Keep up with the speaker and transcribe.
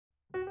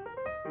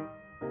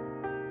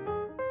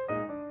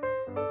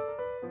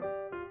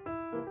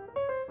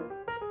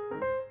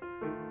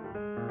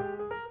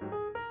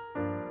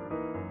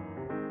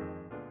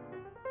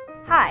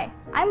Hi,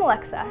 I'm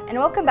Alexa, and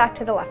welcome back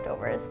to The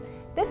Leftovers.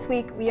 This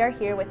week we are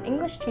here with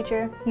English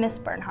teacher Miss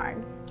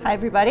Bernhard. Hi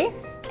everybody.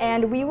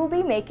 And we will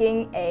be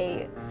making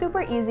a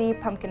super easy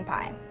pumpkin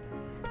pie.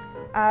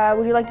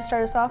 Would you like to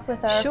start us off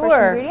with our first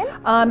ingredient?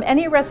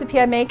 Any recipe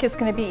I make is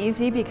going to be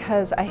easy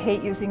because I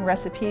hate using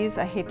recipes.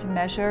 I hate to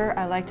measure.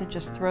 I like to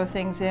just throw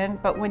things in.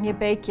 But when you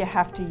bake, you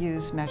have to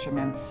use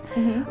measurements.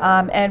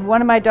 And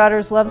one of my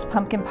daughters loves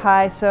pumpkin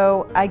pie,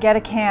 so I get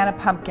a can of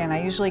pumpkin.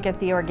 I usually get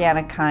the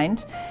organic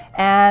kind.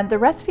 And the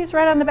recipe's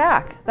right on the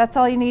back. That's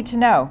all you need to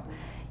know.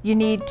 You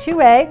need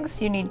 2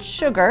 eggs, you need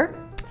sugar,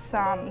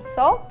 some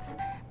salt,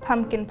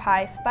 pumpkin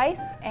pie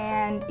spice,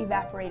 and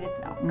evaporated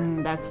milk.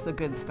 That's the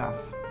good stuff.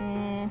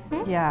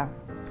 Yeah.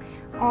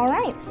 All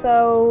right,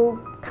 so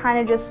kind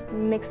of just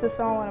mix this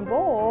all in a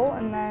bowl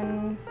and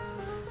then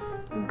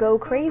go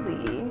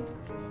crazy.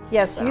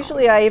 Yes,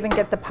 usually I even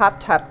get the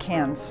pop-top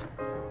cans.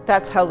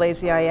 That's how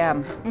lazy I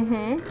am.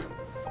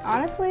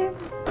 Honestly,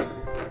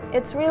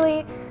 it's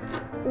really,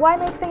 why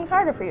make things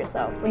harder for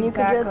yourself when you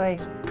could just make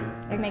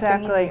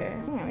them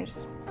easier? You know,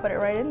 just put it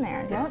right in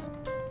there. Just,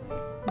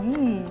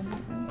 And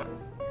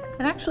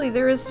actually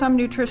there is some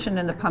nutrition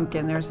in the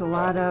pumpkin. There's a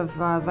lot of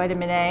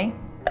vitamin A.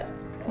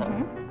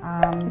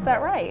 Is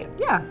that right?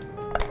 Yeah.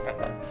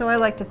 So I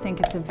like to think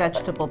it's a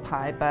vegetable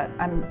pie, but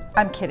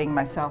I'm kidding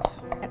myself.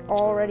 It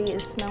already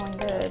is smelling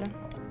good.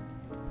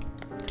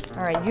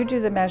 All right, you do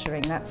the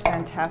measuring. That's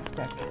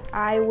fantastic.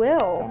 I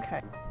will.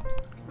 Okay.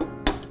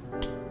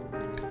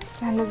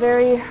 And the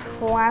very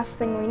last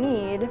thing we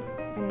need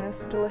in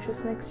this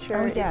delicious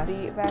mixture is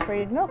the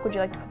evaporated milk. Would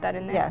you like to put that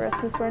in there for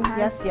us, Ms. Bernhard?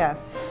 Yes,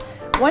 yes.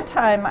 One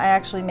time I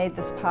actually made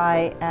this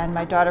pie and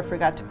my daughter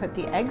forgot to put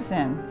the eggs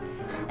in.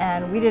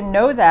 And we didn't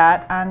know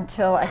that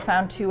until I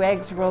found 2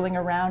 eggs rolling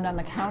around on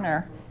the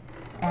counter.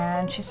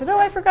 And she said, oh,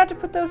 I forgot to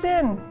put those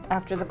in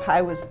after the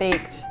pie was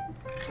baked.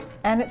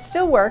 And it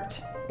still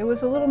worked. It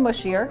was a little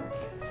mushier.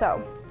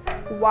 So,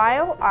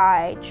 while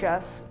I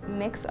just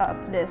mix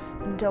up this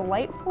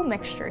delightful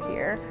mixture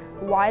here,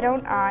 why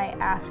don't I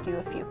ask you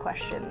a few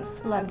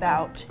questions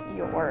about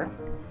your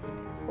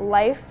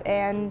life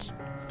and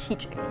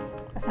teaching,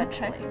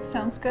 essentially. Okay,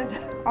 sounds good.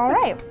 All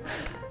right.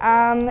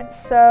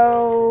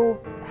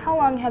 So, how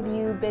long have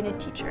you been a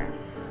teacher?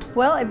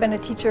 Well, I've been a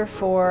teacher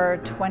for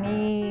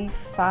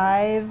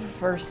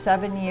 25 or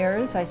 7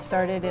 years. I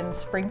started in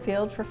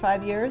Springfield for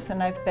 5 years,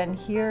 and I've been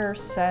here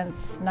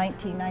since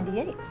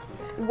 1998.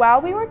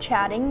 While we were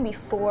chatting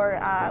before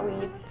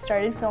we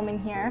started filming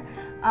here,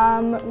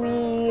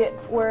 we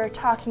were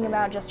talking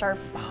about just our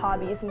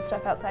hobbies and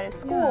stuff outside of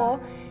school,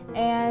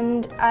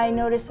 and I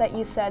noticed that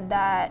you said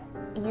that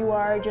you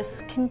are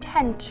just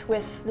content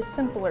with the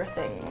simpler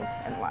things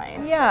in life.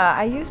 Yeah,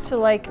 I used to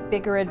like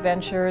bigger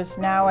adventures.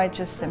 Now I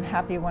just am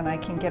happy when I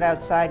can get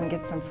outside and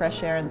get some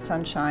fresh air and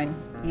sunshine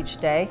each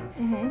day.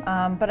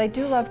 But I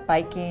do love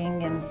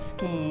biking and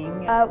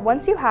skiing.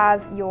 Once you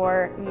have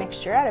your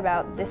mixture at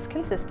about this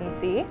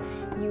consistency,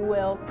 you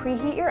will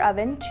preheat your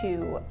oven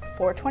to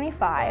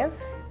 425,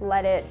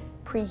 let it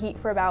preheat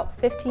for about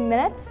 15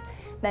 minutes,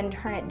 then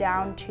turn it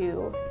down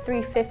to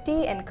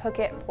 350 and cook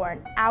it for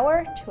an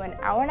hour to an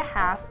hour and a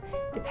half,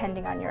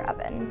 depending on your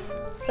oven.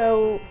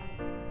 So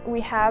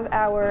we have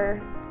our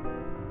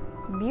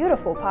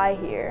beautiful pie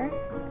here,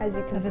 as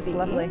you can see. It is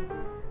lovely.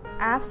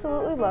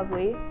 Absolutely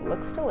lovely,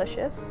 looks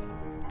delicious.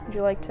 Would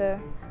you like to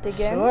dig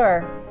in?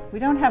 Sure. We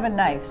don't have a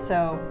knife,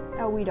 so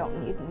oh, we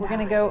don't need. We're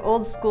gonna go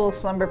old school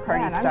slumber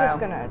party and style. I'm just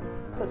gonna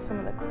put some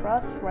of the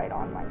crust right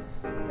on my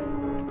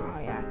spoon. Oh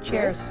yeah.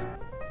 Cheers.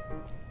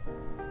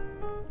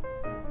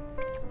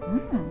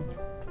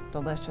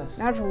 Delicious.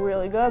 That's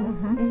really good.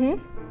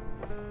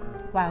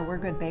 Wow, we're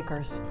good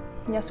bakers.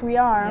 Yes, we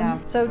are. Yeah.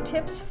 So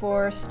tips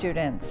for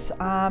students.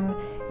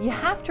 You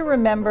have to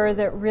remember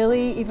that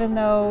really, even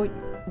though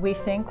we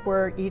think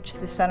we're each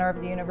the center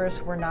of the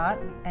universe, we're not.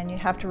 And you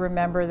have to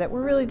remember that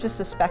we're really just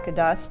a speck of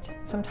dust.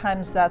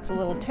 Sometimes that's a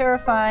little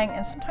terrifying,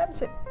 and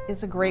sometimes it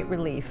is a great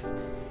relief.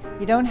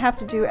 You don't have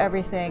to do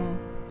everything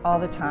all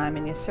the time,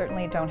 and you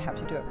certainly don't have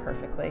to do it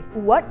perfectly.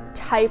 What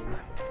type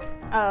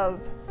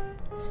of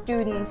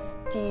students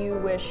do you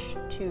wish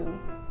to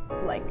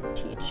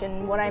teach?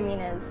 And what I mean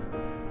is,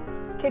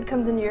 kid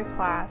comes into your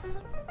class,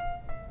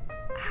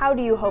 how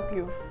do you hope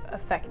you've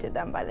affected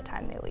them by the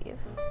time they leave?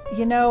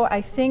 You know,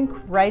 I think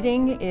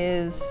writing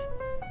is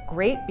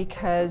great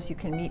because you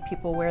can meet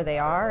people where they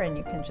are and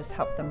you can just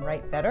help them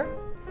write better.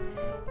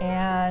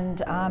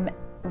 And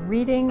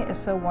reading is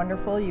so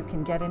wonderful. You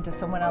can get into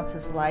someone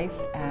else's life,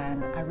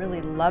 and I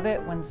really love it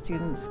when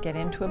students get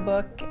into a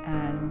book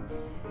and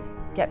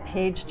get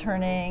page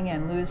turning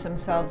and lose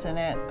themselves in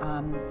it.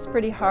 It's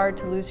pretty hard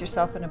to lose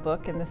yourself in a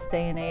book in this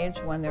day and age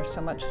when there's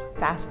so much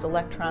fast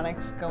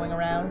electronics going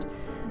around.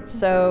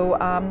 So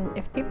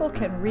if people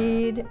can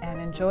read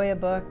and enjoy a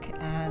book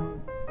and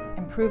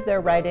improve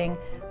their writing,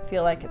 I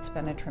feel like it's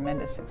been a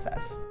tremendous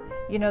success.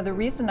 You know, the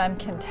reason I'm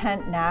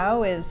content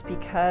now is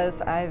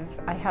because I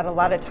had a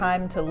lot of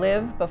time to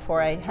live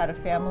before I had a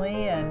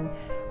family, and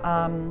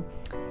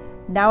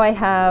now I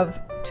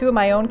have 2 of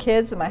my own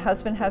kids and my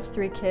husband has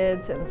 3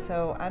 kids, and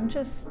so I'm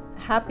just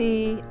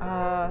happy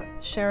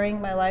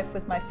sharing my life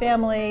with my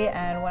family,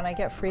 and when I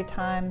get free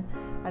time,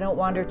 I don't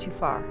wander too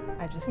far.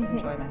 I just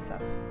enjoy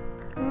myself.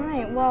 All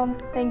right, well,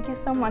 thank you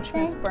so much,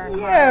 Miss Bernhard.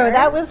 Thank you,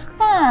 that was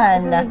fun.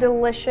 This is a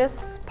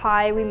delicious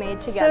pie we made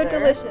together. So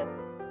delicious.